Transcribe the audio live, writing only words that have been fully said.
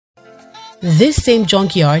This same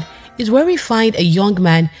junkyard is where we find a young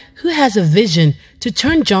man who has a vision to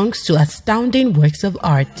turn junks to astounding works of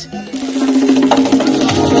art.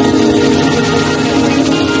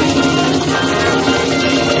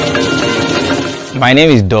 My name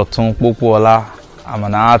is Dotun Popoola. I'm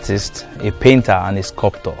an artist, a painter and a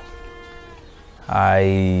sculptor.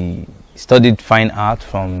 I studied fine art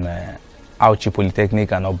from Auchi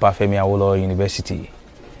Polytechnic and Obafemi Awolowo University.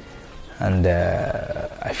 And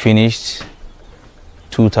I finished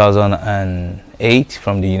 2008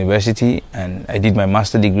 from the university, and I did my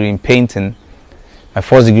master's degree in painting. My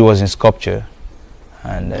first degree was in sculpture,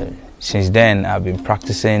 and since then I've been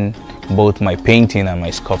practicing both my painting and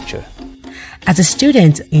my sculpture. As a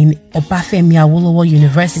student in Obafemi Awolowo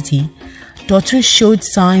University, Dotun showed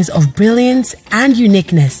signs of brilliance and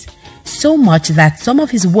uniqueness, so much that some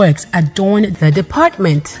of his works adorn the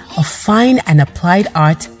Department of Fine and Applied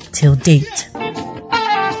Art till date.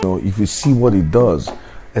 If you see what he does,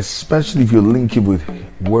 especially if you link it with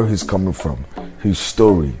where he's coming from, his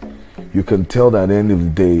story, you can tell that at the end of the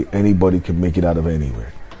day, anybody can make it out of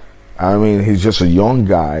anywhere. I mean, he's just a young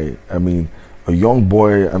guy. I mean, a young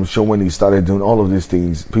boy. I'm sure when he started doing all of these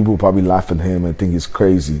things, people probably laugh at him and think he's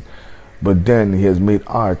crazy. But then he has made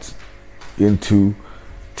art into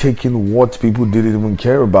taking what people didn't even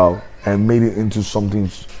care about and made it into something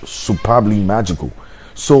superbly magical.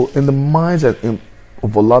 So in the minds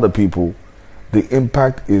of a lot of people, the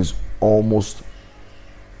impact is almost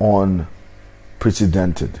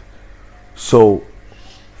unprecedented. So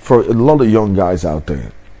for a lot of young guys out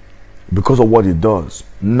there, because of what he does,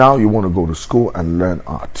 now you want to go to school and learn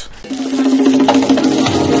art.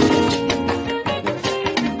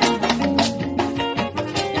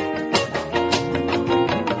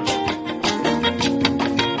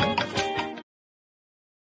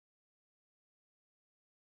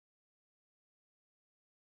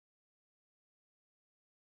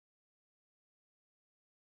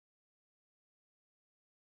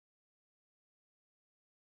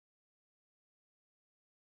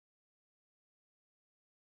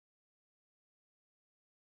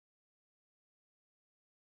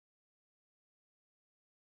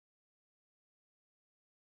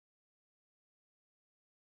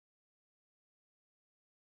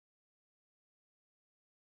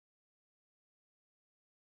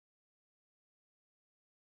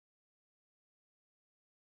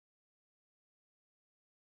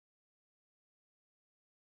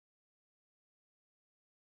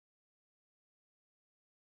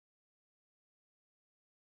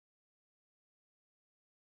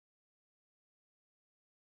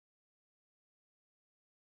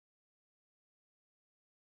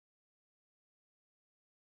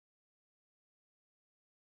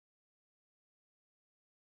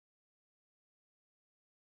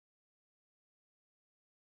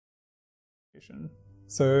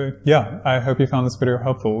 So yeah, I hope you found this video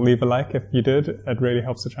helpful. Leave a like if you did. It really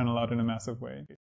helps the channel out in a massive way.